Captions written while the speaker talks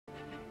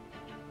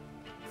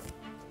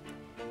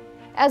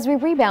As we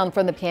rebound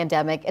from the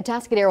pandemic,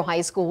 Atascadero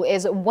High School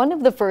is one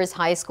of the first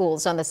high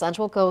schools on the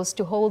Central Coast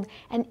to hold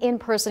an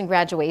in-person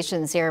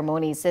graduation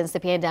ceremony since the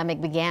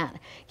pandemic began.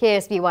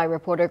 KSBY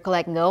reporter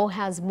Colette Ngo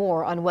has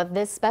more on what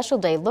this special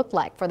day looked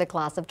like for the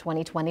class of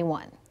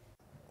 2021.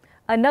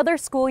 Another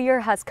school year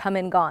has come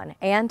and gone,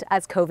 and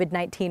as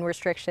COVID-19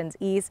 restrictions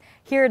ease,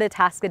 here at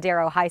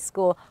Atascadero High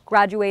School,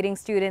 graduating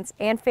students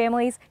and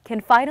families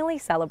can finally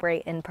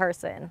celebrate in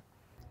person.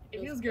 It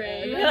feels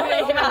great.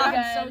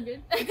 Yeah. So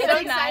good. It's so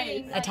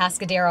exciting.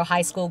 Atascadero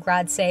High School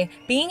grads say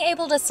being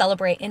able to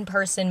celebrate in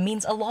person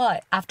means a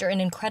lot after an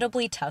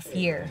incredibly tough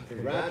year.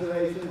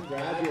 Congratulations,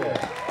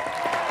 graduates.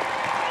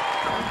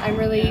 I'm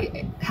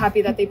really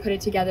happy that they put it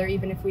together.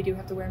 Even if we do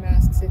have to wear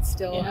masks, it's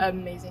still an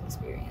amazing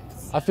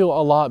experience. I feel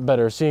a lot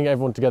better. Seeing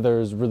everyone together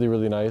is really,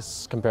 really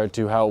nice compared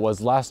to how it was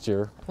last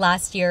year.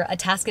 Last year,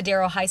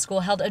 Atascadero High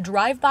School held a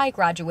drive-by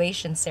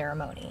graduation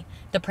ceremony.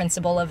 The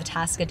principal of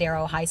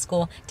Atascadero High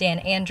School, Dan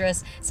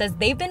Andrus, says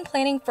they've been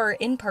planning for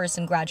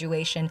in-person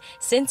graduation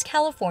since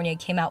California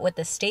came out with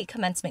the state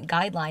commencement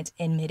guidelines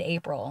in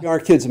mid-April. Our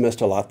kids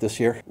missed a lot this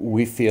year.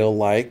 We feel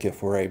like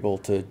if we're able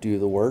to do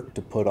the work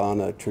to put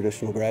on a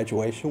traditional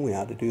graduation, we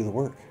ought to do the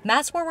work.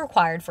 Masks were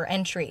required for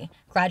entry.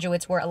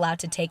 Graduates were allowed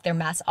to take their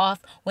masks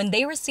off when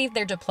they received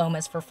their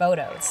diplomas for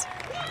photos.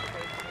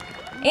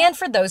 And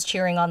for those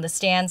cheering on the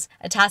stands,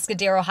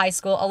 Atascadero High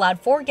School allowed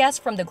 4 guests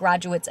from the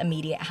graduates'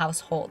 immediate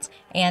households,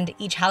 and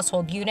each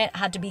household unit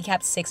had to be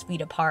kept 6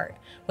 feet apart.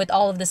 With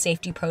all of the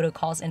safety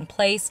protocols in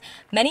place,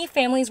 many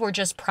families were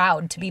just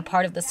proud to be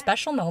part of the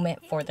special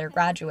moment for their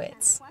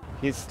graduates.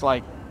 He's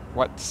like,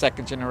 what,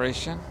 second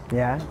generation?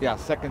 Yeah,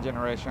 second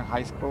generation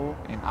high school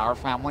in our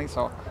family,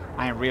 so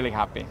I am really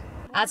happy.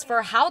 As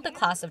for how the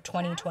class of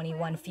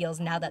 2021 feels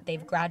now that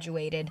they've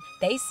graduated,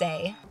 they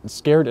say,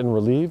 scared and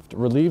relieved.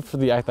 Relieved for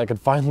the act that I could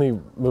finally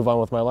move on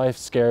with my life,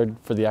 scared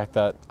for the act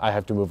that I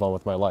have to move on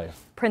with my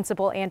life.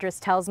 Principal Andrus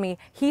tells me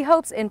he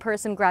hopes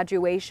in-person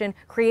graduation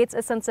creates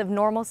a sense of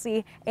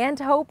normalcy and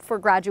hope for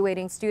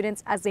graduating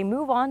students as they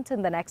move on to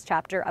the next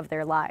chapter of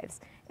their lives.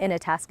 In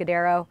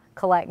Atascadero,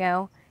 Colette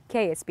Ngo,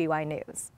 KSBY News.